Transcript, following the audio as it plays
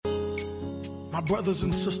My brothers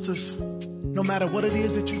and sisters, no matter what it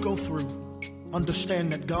is that you go through,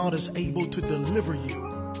 understand that God is able to deliver you,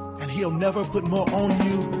 and He'll never put more on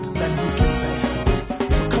you than you can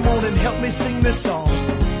bear. So come on and help me sing this song,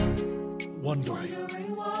 Wondering.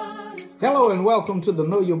 Hello and welcome to the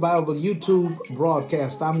Know Your Bible YouTube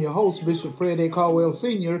broadcast. I'm your host, Bishop Fred A. Caldwell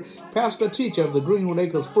Sr., pastor teacher of the Greenwood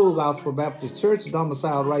Acres Full Gospel Baptist Church,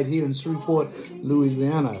 domiciled right here in Shreveport,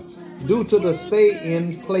 Louisiana. Due to the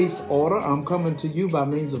stay-in-place order, I'm coming to you by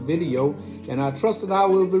means of video, and I trust that I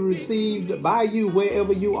will be received by you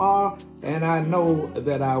wherever you are, and I know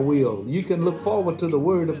that I will. You can look forward to the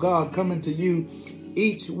Word of God coming to you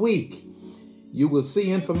each week. You will see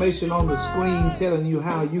information on the screen telling you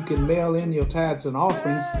how you can mail in your tithes and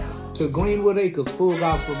offerings to Greenwood Acres Full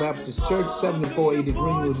Gospel Baptist Church, 7480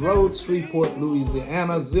 Greenwood Road, Shreveport,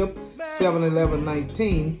 Louisiana, zip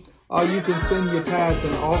 71119. Or you can send your tithes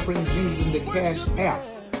and offerings using the Cash App.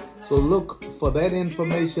 So look for that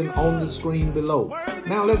information on the screen below.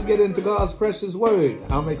 Now let's get into God's precious Word.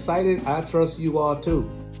 I'm excited. I trust you are too.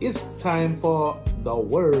 It's time for the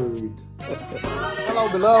Word. Hello,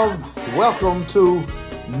 beloved. Welcome to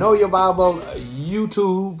Know Your Bible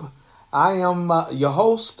YouTube. I am your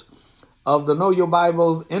host of the Know Your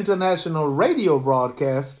Bible International Radio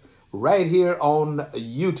broadcast right here on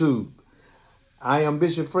YouTube. I am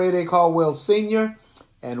Bishop Fred A. Caldwell Sr.,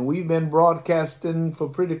 and we've been broadcasting for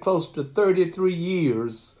pretty close to 33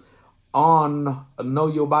 years on Know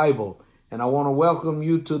Your Bible. And I want to welcome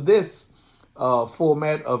you to this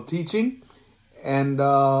format of teaching, and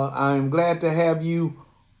I'm glad to have you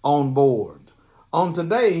on board. On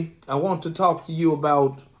today, I want to talk to you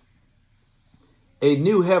about a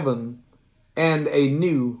new heaven and a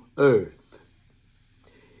new earth.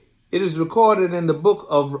 It is recorded in the book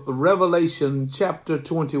of Revelation, chapter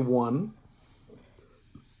 21,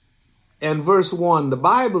 and verse 1. The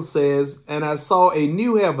Bible says, "And I saw a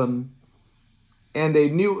new heaven and a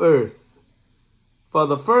new earth, for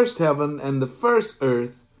the first heaven and the first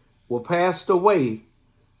earth were passed away,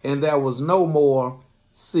 and there was no more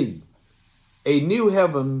sea." A new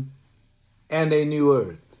heaven and a new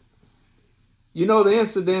earth. You know, the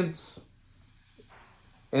incidents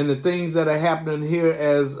and the things that are happening here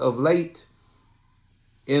as of late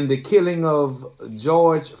in the killing of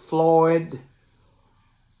George Floyd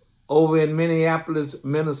over in Minneapolis,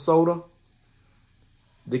 Minnesota,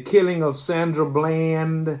 the killing of Sandra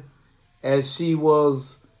Bland as she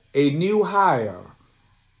was a new hire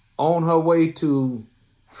on her way to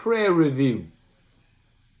Prairie View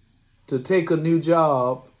to take a new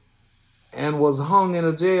job and was hung in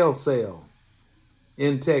a jail cell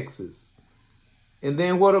in Texas. And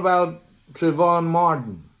then what about Trayvon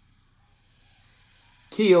Martin,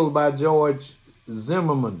 killed by George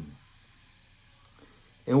Zimmerman?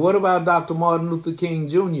 And what about Dr. Martin Luther King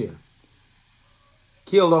Jr.,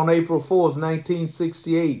 killed on April 4th,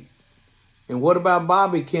 1968? And what about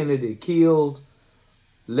Bobby Kennedy, killed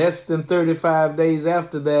less than 35 days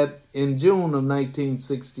after that in June of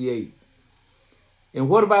 1968? And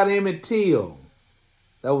what about Emmett Till,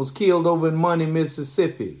 that was killed over in Money,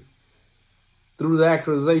 Mississippi, through the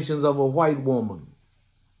accusations of a white woman?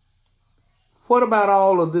 What about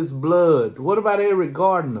all of this blood? What about Eric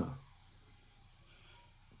Gardner,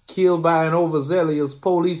 killed by an overzealous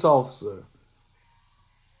police officer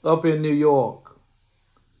up in New York?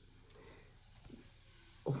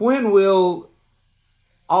 When will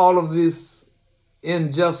all of this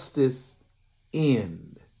injustice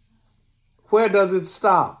end? Where does it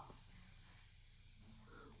stop?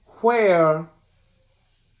 Where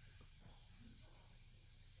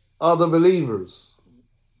are the believers?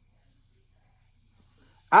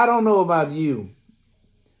 I don't know about you.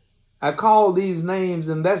 I call these names,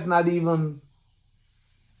 and that doesn't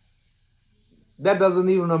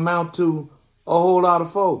even amount to a whole lot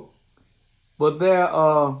of folk. But there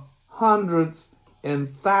are hundreds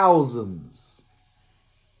and thousands,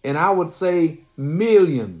 and I would say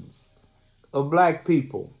millions of black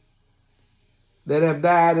people that have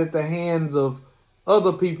died at the hands of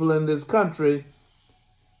other people in this country.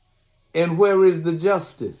 And where is the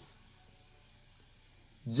justice?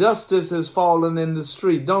 Justice has fallen in the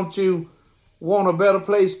street. Don't you want a better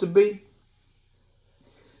place to be?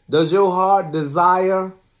 Does your heart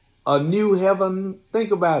desire a new heaven?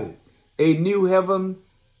 Think about it. A new heaven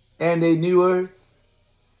and a new earth.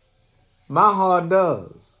 My heart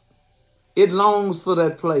does. It longs for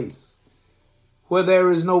that place where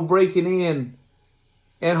there is no breaking in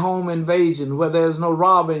and home invasion, where there is no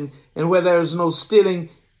robbing and where there is no stealing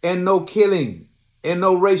and no killing and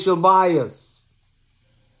no racial bias.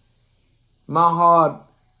 My heart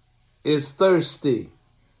is thirsty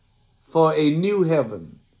for a new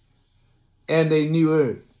heaven and a new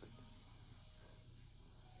earth.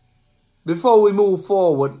 Before we move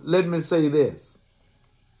forward, let me say this.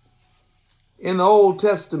 In the Old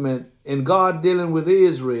Testament, in God dealing with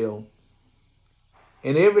Israel,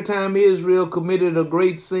 and every time Israel committed a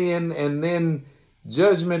great sin and then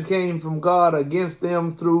judgment came from God against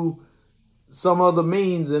them through some other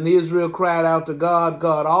means, and Israel cried out to God,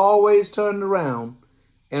 God always turned around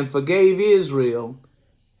and forgave Israel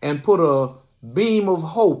and put a beam of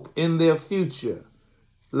hope in their future,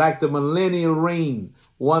 like the millennial reign,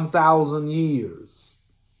 1,000 years.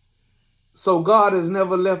 So God has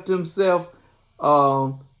never left himself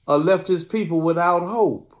or left his people without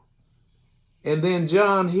hope. And then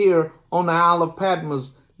John here on the Isle of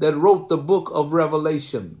Patmos that wrote the book of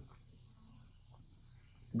Revelation,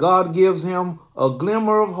 God gives him a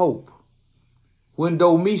glimmer of hope when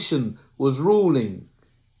Domitian was ruling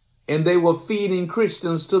and they were feeding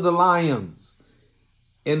Christians to the lions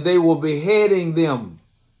and they were beheading them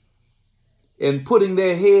and putting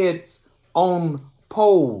their heads on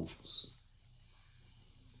poles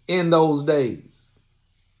in those days.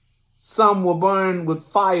 Some were burned with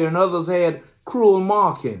fire and others had cruel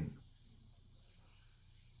marking.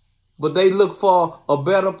 But they looked for a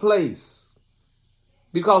better place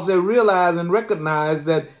because they realized and recognized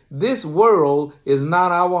that this world is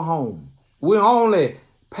not our home. We're only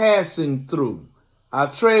passing through.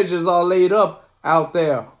 Our treasures are laid up out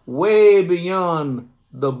there way beyond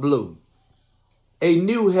the blue. A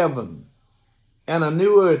new heaven and a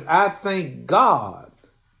new earth. I thank God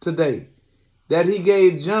today that he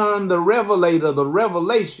gave John the Revelator the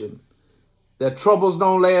revelation that troubles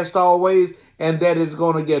don't last always and that it's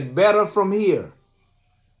going to get better from here.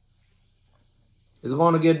 It's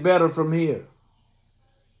going to get better from here.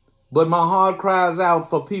 But my heart cries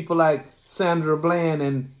out for people like Sandra Bland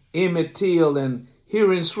and Emmett Till and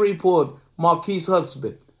here in Shreveport, Marquise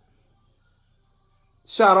Husband.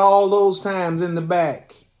 Shot all those times in the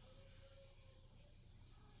back.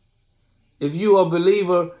 If you are a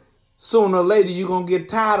believer, sooner or later you're going to get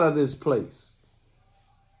tired of this place.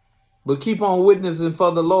 But keep on witnessing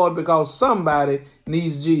for the Lord because somebody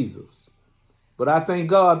needs Jesus. But I thank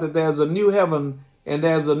God that there's a new heaven and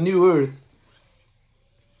there's a new earth.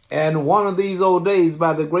 And one of these old days,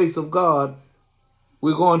 by the grace of God,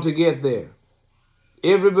 we're going to get there.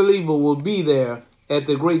 Every believer will be there at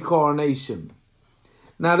the great coronation.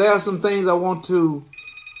 Now, there are some things I want to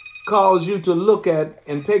cause you to look at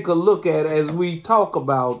and take a look at as we talk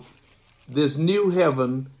about this new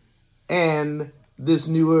heaven and this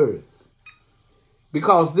new earth.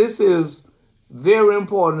 Because this is very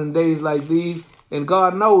important in days like these, and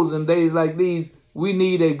God knows in days like these, we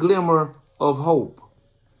need a glimmer of hope.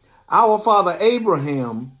 Our father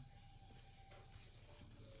Abraham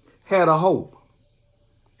had a hope,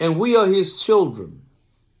 and we are his children.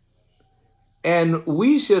 And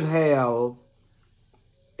we should have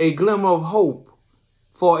a glimmer of hope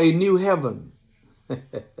for a new heaven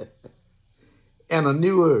and a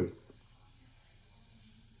new earth.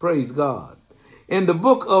 Praise God. In the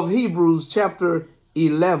book of Hebrews chapter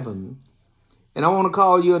 11, and I want to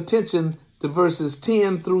call your attention to verses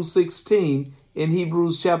 10 through 16 in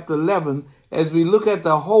Hebrews chapter 11 as we look at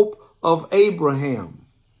the hope of Abraham.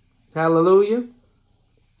 Hallelujah.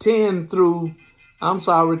 10 through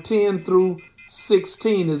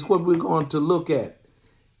 16 is what we're going to look at.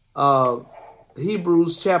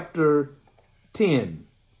 Hebrews chapter 10,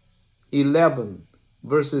 11,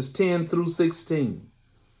 verses 10 through 16.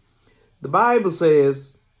 The Bible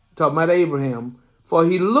says, talking about Abraham, for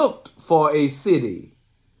he looked for a city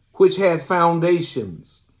which hath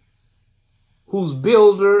foundations, whose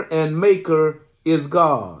builder and maker is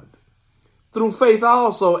God. Through faith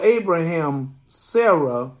also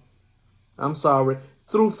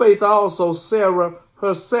Sarah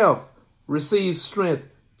herself received strength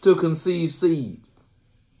to conceive seed,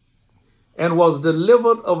 and was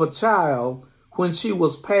delivered of a child when she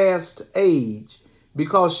was past age,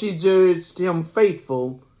 because she judged him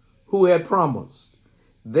faithful who had promised.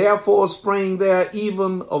 Therefore sprang there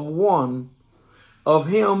even of one of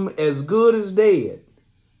him as good as dead,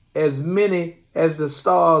 as many as the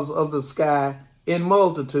stars of the sky in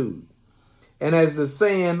multitude, and as the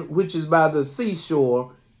sand which is by the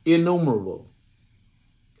seashore innumerable.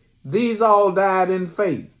 These all died in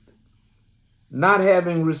faith, not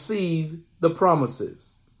having received the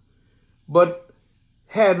promises, but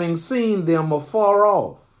having seen them afar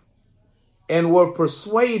off, and were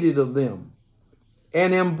persuaded of them,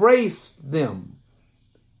 and embraced them,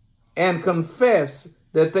 and confessed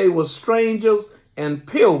that they were strangers and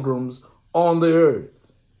pilgrims on the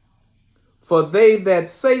earth. For they that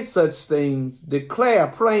say such things declare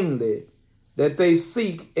plainly that they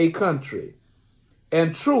seek a country.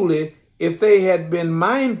 And truly, if they had been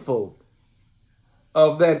mindful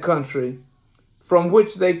of that country from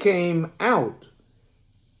which they came out,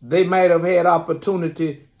 they might have had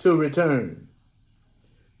opportunity to return.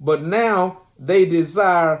 But now they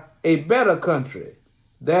desire a better country,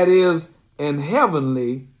 that is, an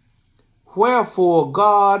heavenly. Wherefore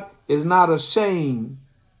God is not ashamed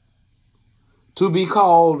to be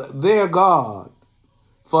called their God,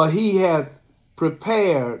 for he hath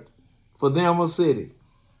prepared for them a city.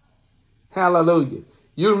 Hallelujah.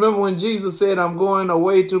 You remember when Jesus said, I'm going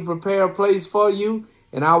away to prepare a place for you,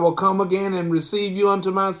 and I will come again and receive you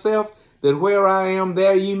unto myself, that where I am,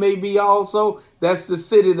 there ye may be also. That's the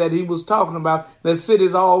city that he was talking about. That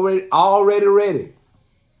city's already ready.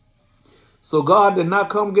 So God did not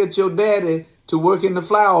come get your daddy to work in the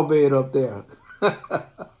flower bed up there,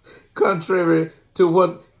 contrary to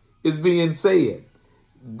what is being said.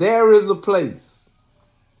 There is a place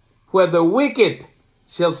where the wicked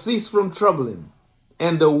shall cease from troubling,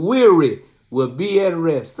 and the weary will be at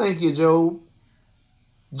rest. Thank you, Job.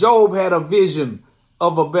 Job had a vision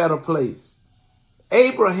of a better place.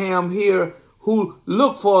 Abraham here, who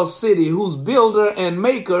looked for a city whose builder and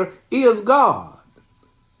maker is God.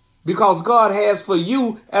 Because God has for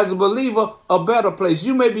you as a believer a better place.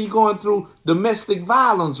 You may be going through domestic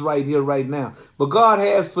violence right here, right now, but God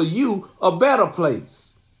has for you a better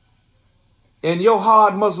place. And your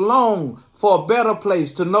heart must long for a better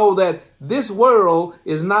place, to know that this world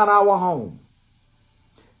is not our home.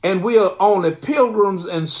 And we are only pilgrims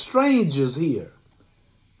and strangers here.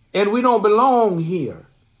 And we don't belong here.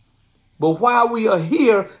 But while we are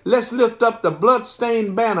here, let's lift up the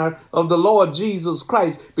bloodstained banner of the Lord Jesus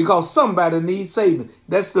Christ, because somebody needs saving.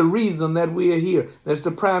 That's the reason that we are here. That's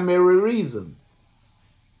the primary reason.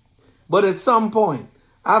 But at some point,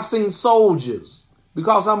 I've seen soldiers,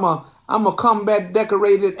 because I'm a combat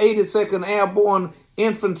decorated 82nd Airborne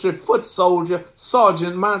Infantry foot soldier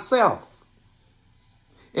sergeant myself.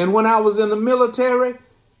 And when I was in the military,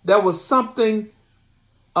 there was something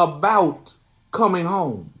about coming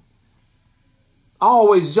home. I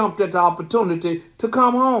always jumped at the opportunity to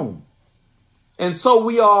come home. And so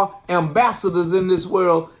we are ambassadors in this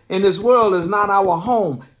world, and this world is not our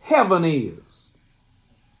home. Heaven is.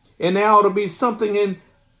 And there ought to be something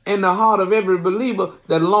in the heart of every believer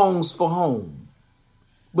that longs for home.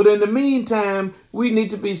 But in the meantime, we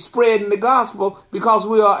need to be spreading the gospel, because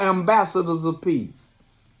we are ambassadors of peace.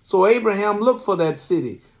 So Abraham looked for that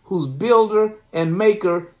city whose builder and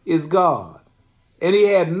maker is God. And he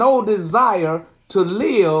had no desire to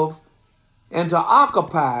live and to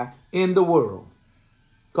occupy in the world.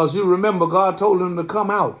 Because you remember, God told him to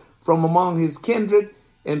come out from among his kindred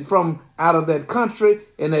and from out of that country,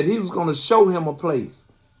 and that he was going to show him a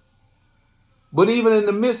place. But even in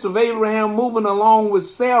the midst of Abraham moving along with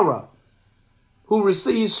Sarah, who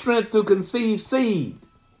received strength to conceive seed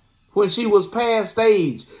when she was past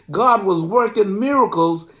age, God was working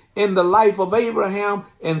miracles in the life of Abraham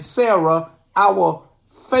and Sarah, our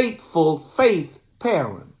faithful faith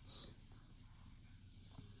parents.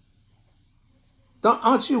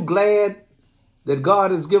 Aren't you glad that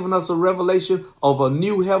God has given us a revelation of a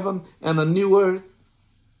new heaven and a new earth?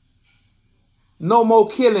 No more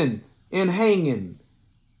killing and hanging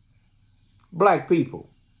black people.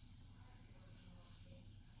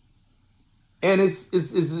 And it's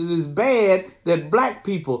bad that black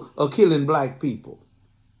people are killing black people.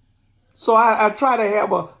 So I try to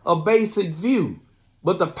have a basic view,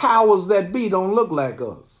 but the powers that be don't look like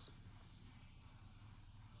us.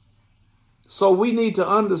 So we need to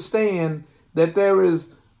understand that there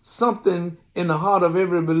is something in the heart of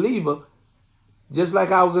every believer. Just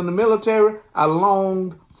like I was in the military, I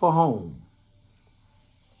longed for home.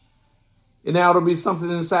 And there ought to be something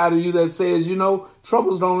inside of you that says,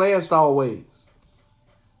 troubles don't last always.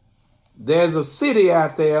 There's a city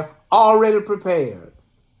out there already prepared,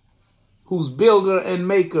 whose builder and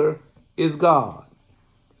maker is God.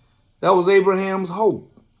 That was Abraham's hope.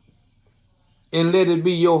 And let it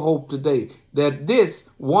be your hope today, that this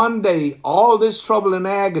one day, all this trouble and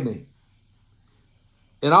agony,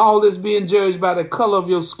 and all this being judged by the color of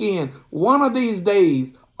your skin, one of these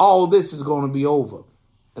days, all this is going to be over.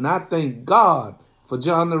 And I thank God for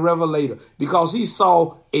John the Revelator, because he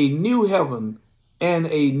saw a new heaven and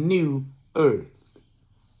a new earth.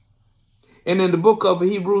 And in the book of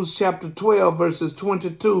Hebrews chapter 12, verses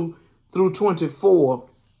 22 through 24,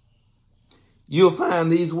 you'll find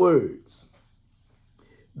these words.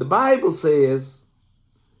 The Bible says,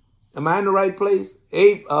 am I in the right place?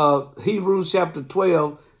 Hebrews chapter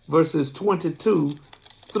 12, verses 22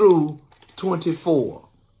 through 24.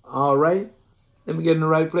 All right. Let me get in the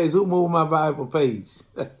right place. Who moved my Bible page?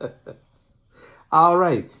 All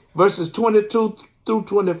right. Verses 22 through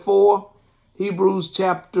 24, Hebrews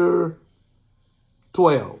chapter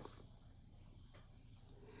 12.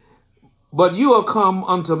 But you are come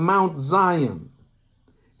unto Mount Zion,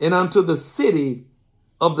 and unto the city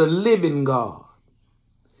of the living God,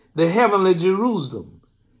 the heavenly Jerusalem,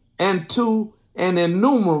 and to an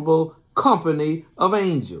innumerable company of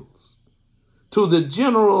angels, to the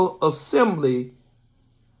general assembly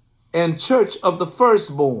and church of the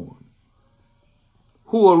firstborn,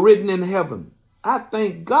 who are written in heaven. I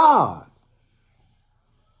thank God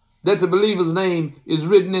that the believer's name is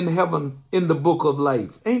written in heaven in the book of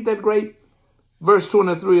life. Ain't that great? Verse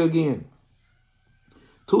 23 again.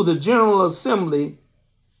 To the general assembly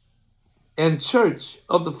and church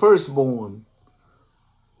of the firstborn,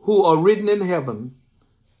 who are written in heaven,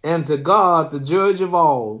 and to God, the judge of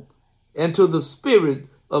all, and to the spirit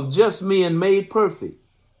of just men made perfect.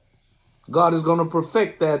 God is going to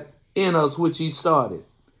perfect that in us which he started.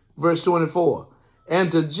 Verse 24.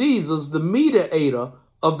 And to Jesus, the mediator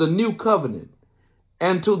of the new covenant,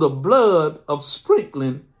 and to the blood of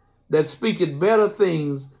sprinkling that speaketh better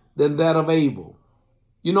things than that of Abel.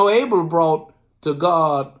 You know, Abel brought to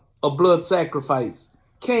God a blood sacrifice.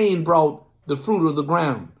 Cain brought the fruit of the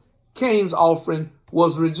ground. Cain's offering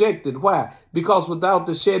was rejected. Why? Because without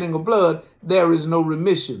the shedding of blood, there is no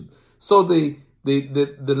remission. So the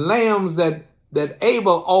lambs that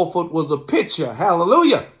Abel offered was a picture,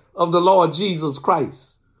 hallelujah, of the Lord Jesus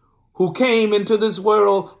Christ, who came into this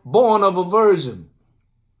world born of a virgin,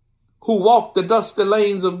 who walked the dusty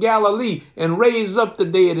lanes of Galilee and raised up the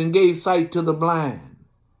dead and gave sight to the blind.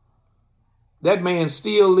 That man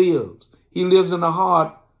still lives. He lives in the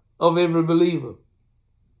heart of every believer.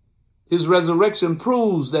 His resurrection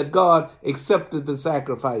proves that God accepted the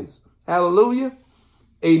sacrifice. Hallelujah.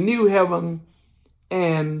 A new heaven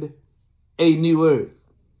and a new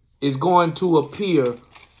earth is going to appear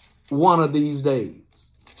one of these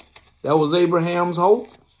days. That was Abraham's hope.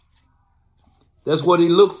 That's what he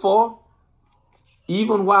looked for.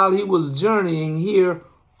 Even while he was journeying here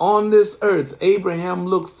on this earth, Abraham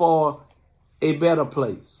looked for a better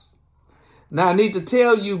place. Now, I need to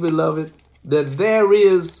tell you, beloved, that there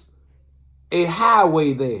is a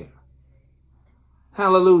highway there.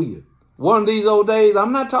 Hallelujah. One of these old days,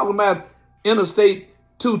 I'm not talking about Interstate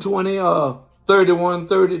 220 or 31,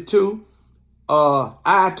 32,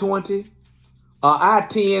 I-20,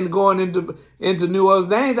 I-10 going into New Orleans.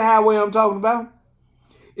 That ain't the highway I'm talking about.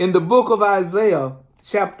 In the book of Isaiah,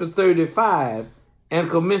 chapter 35, and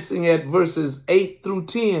commencing at verses 8 through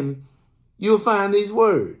 10, you'll find these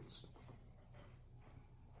words.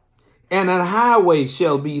 And an highway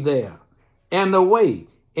shall be there, and a way,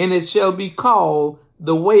 and it shall be called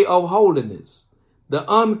the way of holiness. The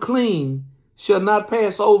unclean shall not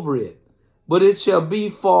pass over it, but it shall be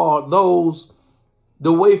for those,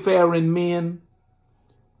 the wayfaring men,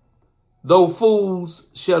 though fools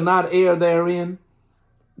shall not err therein.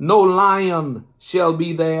 No lion shall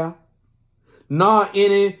be there, nor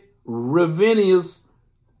any ravenous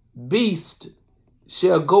beast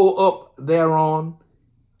shall go up thereon.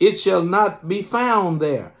 It shall not be found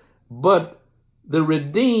there, but the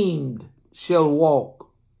redeemed shall walk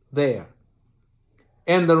there.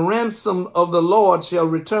 And the ransom of the Lord shall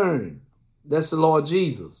return. That's the Lord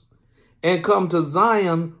Jesus. And come to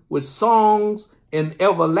Zion with songs and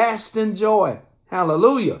everlasting joy.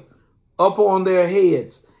 Hallelujah. Upon their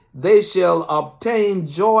heads. They shall obtain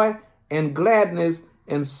joy and gladness,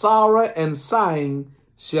 and sorrow and sighing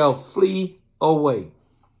shall flee away.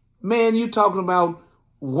 Man, you talking about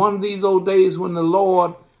one of these old days when the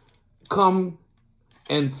Lord come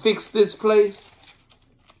and fix this place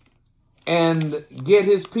and get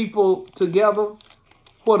his people together.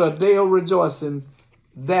 What a day of rejoicing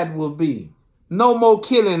that will be. No more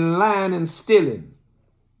killing, lying, and stealing.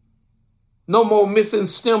 No more missing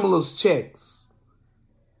stimulus checks.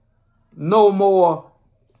 No more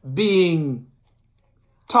being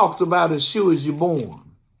talked about as sure as you're born.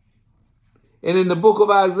 And in the book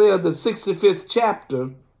of Isaiah, the 65th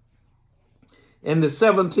chapter and the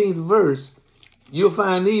 17th verse, you'll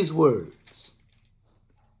find these words.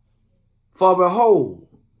 For behold,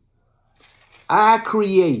 I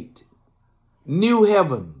create new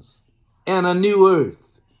heavens and a new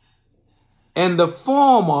earth, and the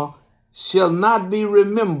former shall not be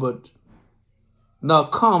remembered, nor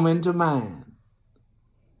come into mind.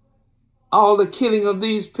 All the killing of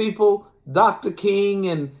these people, Dr. King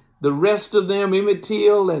and the rest of them, Emmett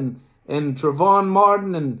Till and Trayvon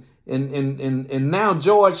Martin and now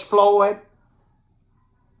George Floyd,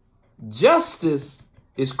 justice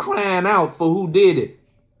is crying out for who did it.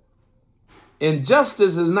 And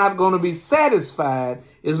justice is not going to be satisfied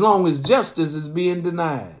as long as justice is being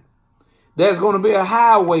denied. There's going to be a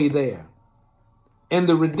highway there. And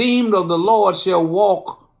the redeemed of the Lord shall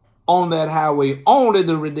walk on that highway. Only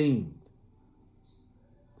the redeemed.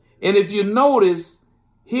 And if you notice,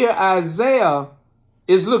 here Isaiah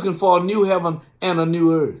is looking for a new heaven and a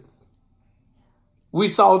new earth. We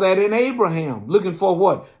saw that in Abraham, looking for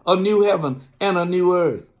what? A new heaven and a new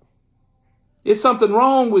earth. It's something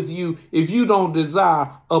wrong with you if you don't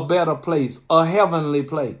desire a better place, a heavenly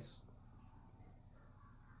place.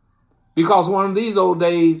 Because one of these old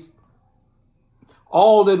days,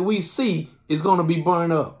 all that we see is going to be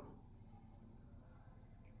burned up.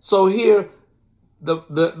 So here,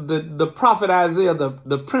 the prophet Isaiah,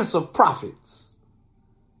 the prince of prophets,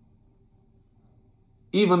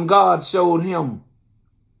 even God showed him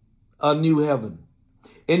a new heaven.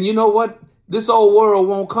 And you know what? This old world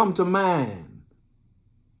won't come to mind.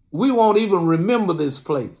 We won't even remember this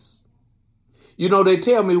place. You know, they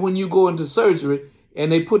tell me when you go into surgery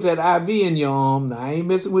and they put that IV in your arm. Now, I ain't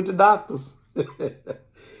messing with the doctors.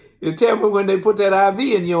 They tell me when they put that IV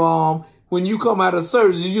in your arm, when you come out of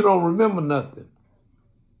surgery, you don't remember nothing.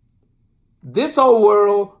 This old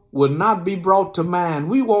world will not be brought to mind.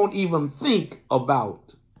 We won't even think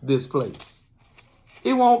about this place.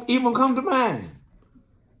 It won't even come to mind.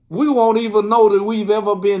 We won't even know that we've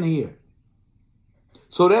ever been here.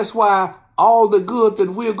 So that's why all the good that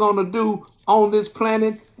we're going to do on this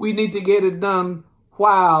planet, we need to get it done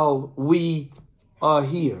while we are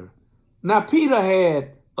here. Now, Peter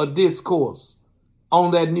had a discourse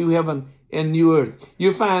on that new heaven and new earth.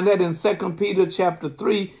 You find that in 2 Peter chapter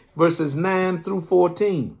 3, verses 9 through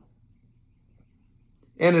 14.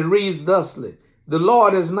 And it reads thusly, "The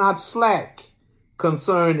Lord is not slack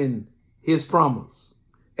concerning his promise,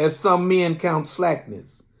 as some men count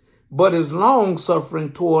slackness, but is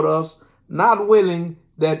long-suffering toward us, not willing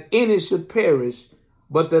that any should perish,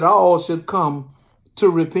 but that all should come to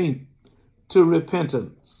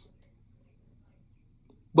repentance.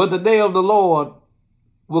 But the day of the Lord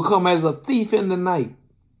will come as a thief in the night."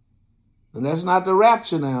 And that's not the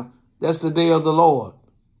rapture now. That's the day of the Lord.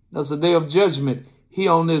 That's the day of judgment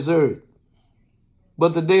here on this earth.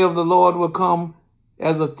 But the day of the Lord will come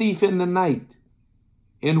as a thief in the night,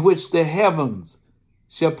 in which the heavens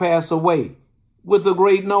shall pass away with a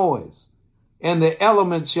great noise, and the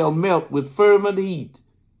elements shall melt with fervent heat,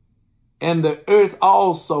 and the earth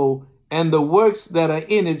also and the works that are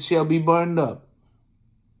in it shall be burned up.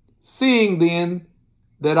 Seeing then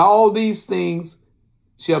that all these things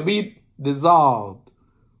shall be dissolved,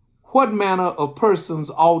 what manner of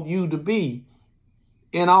persons ought you to be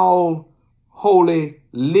in all holy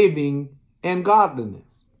living and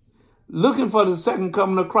godliness? Looking for the second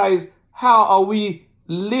coming of Christ, how are we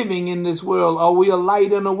living in this world? Are we a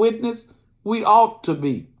light and a witness? We ought to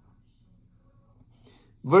be.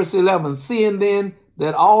 Verse 11, "Seeing then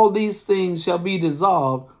that all these things shall be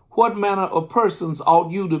dissolved, what manner of persons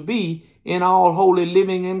ought you to be in all holy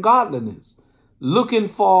living and godliness, looking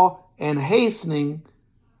for and hastening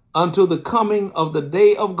unto the coming of the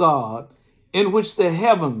day of God, in which the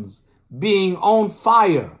heavens, being on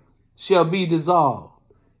fire, shall be dissolved,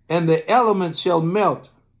 and the elements shall melt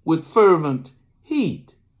with fervent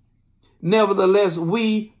heat. Nevertheless,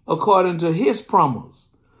 we, according to his promise,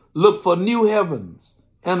 look for new heavens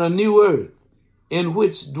and a new earth, in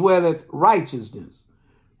which dwelleth righteousness.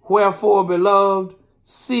 Wherefore, beloved,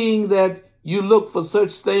 seeing that you look for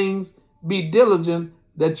such things, be diligent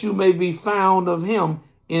that you may be found of him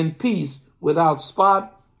in peace, without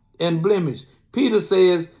spot and blemish." Peter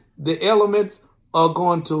says the elements are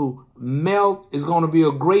going to melt. It's going to be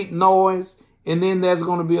a great noise. And then there's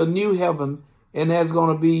going to be a new heaven and there's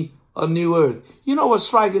going to be a new earth. You know what's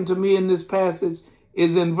striking to me in this passage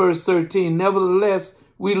is in verse 13. "Nevertheless,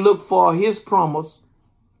 we look for his promise.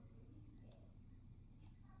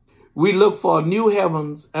 We look for new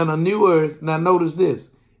heavens and a new earth." Now notice this,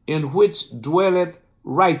 "in which dwelleth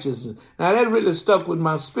righteousness." Now that really stuck with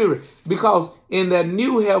my spirit, because in that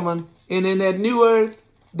new heaven and in that new earth,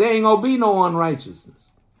 there ain't gonna be no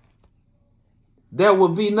unrighteousness. There will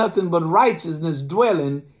be nothing but righteousness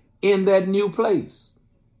dwelling in that new place.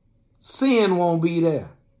 Sin won't be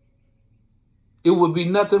there. It will be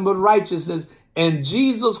nothing but righteousness, and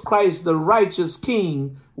Jesus Christ, the righteous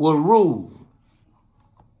King, will rule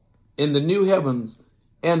in the new heavens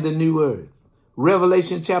and the new earth.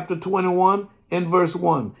 Revelation chapter 21 and verse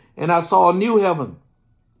 1. "And I saw a new heaven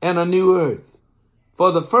and a new earth.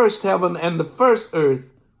 For the first heaven and the first earth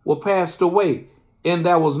were passed away, and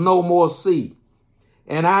there was no more sea.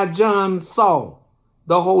 And I, John, saw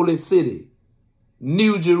the holy city,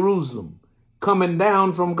 New Jerusalem, coming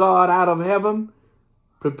down from God out of heaven,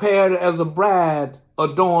 prepared as a bride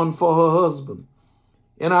adorned for her husband.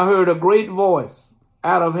 And I heard a great voice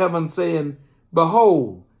out of heaven saying,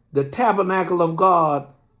 Behold, the tabernacle of God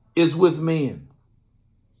is with men,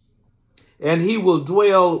 and he will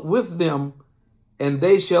dwell with them, and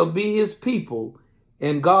they shall be his people,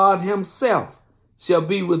 and God himself shall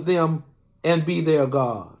be with them and be their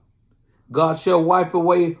God. God shall wipe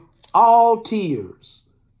away all tears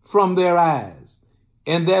from their eyes,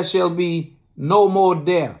 and there shall be no more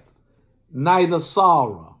death, neither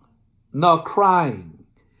sorrow, nor crying,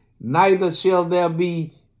 neither shall there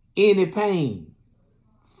be any pain,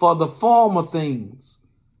 for the former things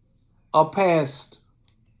are passed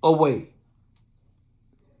away.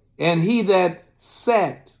 And he that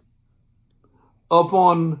sat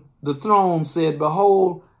upon the throne said,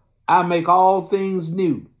 Behold, I make all things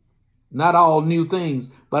new. Not all new things,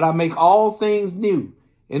 but I make all things new.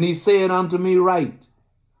 And he said unto me, Write,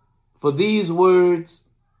 for these words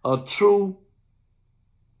are true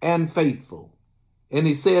and faithful. And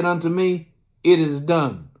he said unto me, It is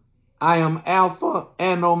done. I am Alpha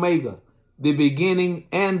and Omega, the beginning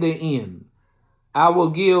and the end. I will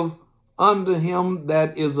give unto him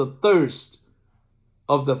that is athirst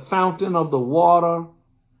of the fountain of the water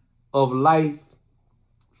of life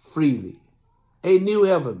freely. A new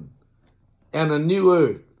heaven and a new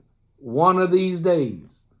earth. One of these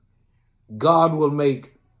days, God will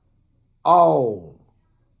make all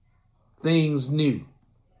things new.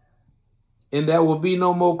 And there will be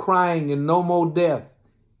no more crying and no more death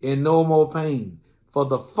and no more pain. For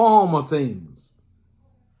the former things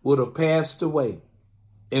would have passed away,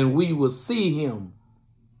 and we will see him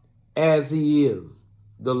as he is,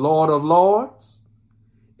 the Lord of lords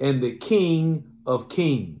and the King of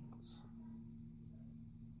kings.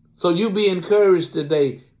 So you be encouraged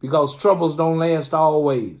today, because troubles don't last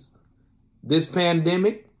always. This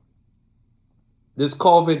pandemic, this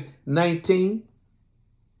COVID-19,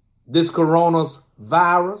 this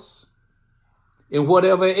coronavirus, and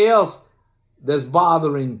whatever else that's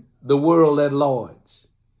bothering the world at large,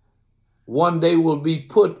 one day will be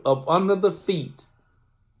put up under the feet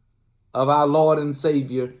of our Lord and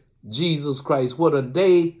Savior, Jesus Christ. What a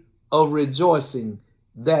day of rejoicing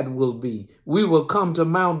that will be. We will come to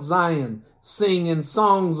Mount Zion singing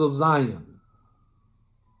songs of Zion.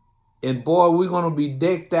 And boy, we're going to be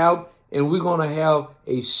decked out, and we're going to have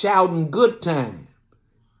a shouting good time,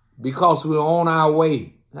 because we're on our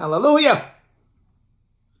way, hallelujah,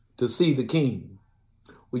 to see the King.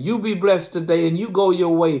 Will you be blessed today, and you go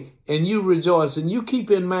your way, and you rejoice, and you keep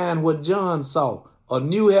in mind what John saw, a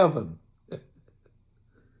new heaven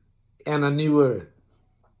and a new earth.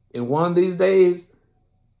 And one of these days,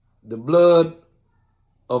 the blood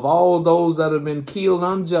of all those that have been killed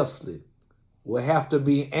unjustly will have to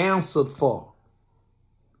be answered for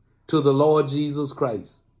to the Lord Jesus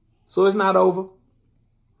Christ. So it's not over.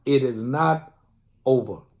 It is not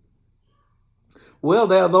over. Well,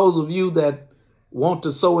 there are those of you that want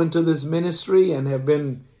to sow into this ministry and have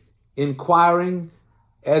been inquiring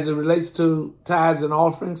as it relates to tithes and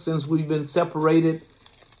offerings, since we've been separated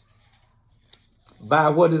by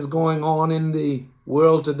what is going on in the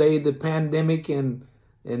world today, the pandemic and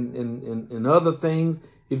other things.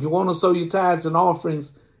 If you want to sow your tithes and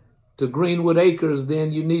offerings to Greenwood Acres,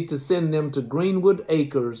 then you need to send them to Greenwood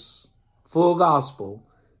Acres, Full Gospel,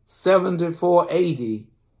 7480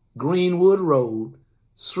 Greenwood Road,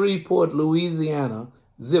 Shreveport, Louisiana,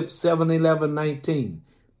 zip 71119.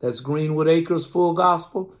 That's Greenwood Acres, Full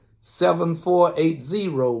Gospel,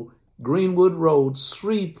 7480 Greenwood Road,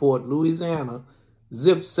 Shreveport, Louisiana,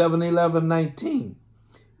 zip 71119.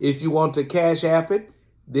 If you want to Cash App it,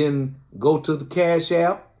 then go to the Cash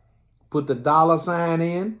App, put the $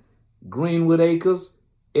 in, Greenwood Acres,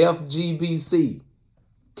 FGBC.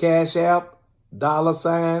 Cash App,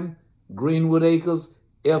 $ Greenwood Acres,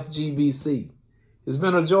 FGBC. It's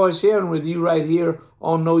been a joy sharing with you right here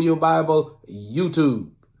on Know Your Bible YouTube.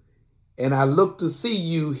 And I look to see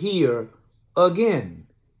you here again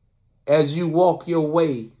as you walk your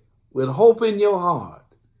way with hope in your heart.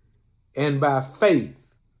 And by faith,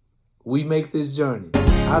 we make this journey.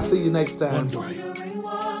 I'll see you next time. Wondering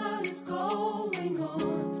what is going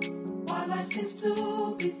on, why life seems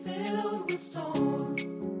to be filled with storms.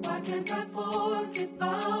 Why can't I forget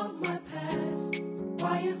about my past?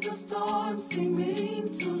 Why is the storm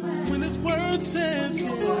seeming to last? When his word says,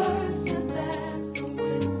 Your word says that